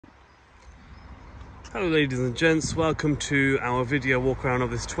Hello ladies and gents, welcome to our video walk around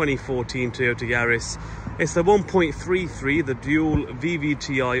of this 2014 Toyota Yaris. It's the 1.33, the dual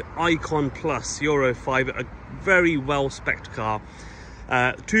VVTi Icon Plus Euro 5, a very well spec'd car.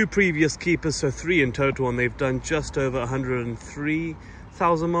 Two previous keepers, so three in total, and they've done just over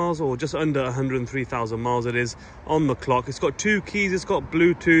 103,000 miles, or just under 103,000 miles it is on the clock. It's got two keys, it's got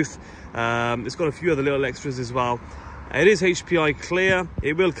Bluetooth, it's got a few other little extras as well. It is HPI clear,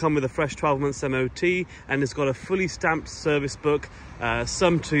 it will come with a fresh 12 months MOT, and it's got a fully stamped service book,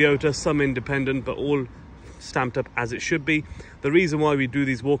 some Toyota, some independent, but all stamped up as it should be. The reason why we do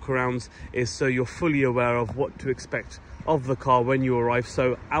these walkarounds is so you're fully aware of what to expect of the car when you arrive,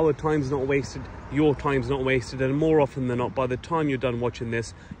 so our time's not wasted, your time's not wasted, and more often than not, by the time you're done watching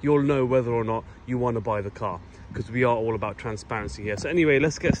this, you'll know whether or not you want to buy the car, because we are all about transparency here. So anyway,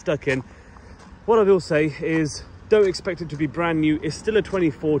 let's get stuck in. What I will say is, don't expect it to be brand new. It's still a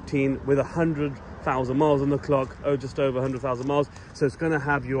 2014 with 100,000 miles on the clock, just over 100,000 miles. So it's going to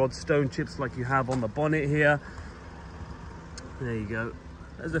have your odd stone chips like you have on the bonnet here. There you go.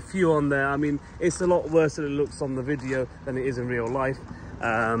 There's a few on there. I mean, it's a lot worse than it looks on the video than it is in real life.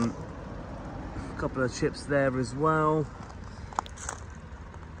 A couple of chips there as well.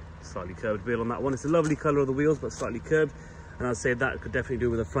 Slightly curved wheel on that one. It's a lovely colour of the wheels, but slightly curved. And I'd say that could definitely do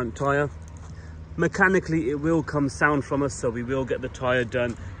with a front tyre. Mechanically, it will come sound from us, so we will get the tyre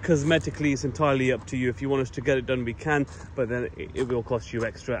done. Cosmetically, it's entirely up to you. If you want us to get it done, we can, but then it will cost you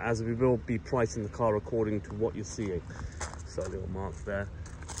extra, as we will be pricing the car according to what you're seeing. So little marks there.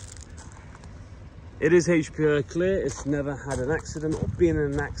 It is HPI clear. It's never had an accident or been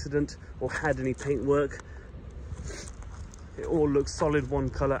in an accident or had any paint work. It all looks solid, one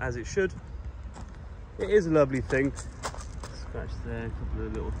colour as it should. It is a lovely thing. Scratch there, a couple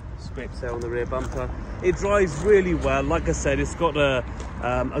of little scrapes there on the rear bumper. It drives really well. Like I said, it's got a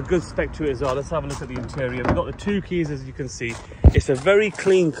good spec to it as well. Let's have a look at the interior. We've got the two keys, as you can see. It's a very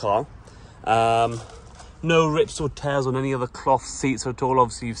clean car. No rips or tears on any of the cloth seats at all.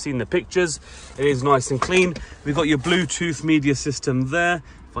 Obviously, you've seen the pictures. It is nice and clean. We've got your Bluetooth media system there.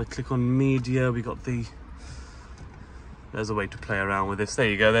 If I click on media, we got there's a way to play around with this. There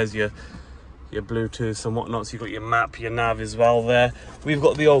you go. There's your Bluetooth and whatnot. So you've got your map, your nav as well there. We've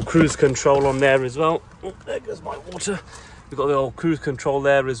got the old cruise control on there as well. Oh, there goes my water. We've got the old cruise control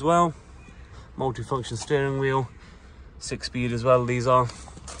there as well. Multifunction steering wheel, 6-speed as well, these are.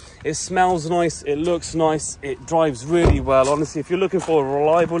 It smells nice, it looks nice, it drives really well. Honestly, if you're looking for a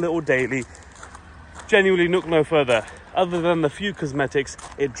reliable little daily, genuinely look no further. Other than the few cosmetics,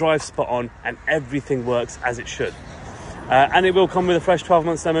 it drives spot on and everything works as it should. And it will come with a fresh 12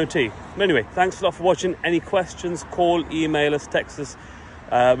 months MOT. But anyway, thanks a lot for watching. Any questions, call, email us, text us.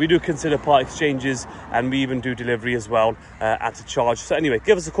 We do consider part exchanges, and we even do delivery as well at a charge. So anyway,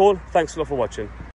 give us a call. Thanks a lot for watching.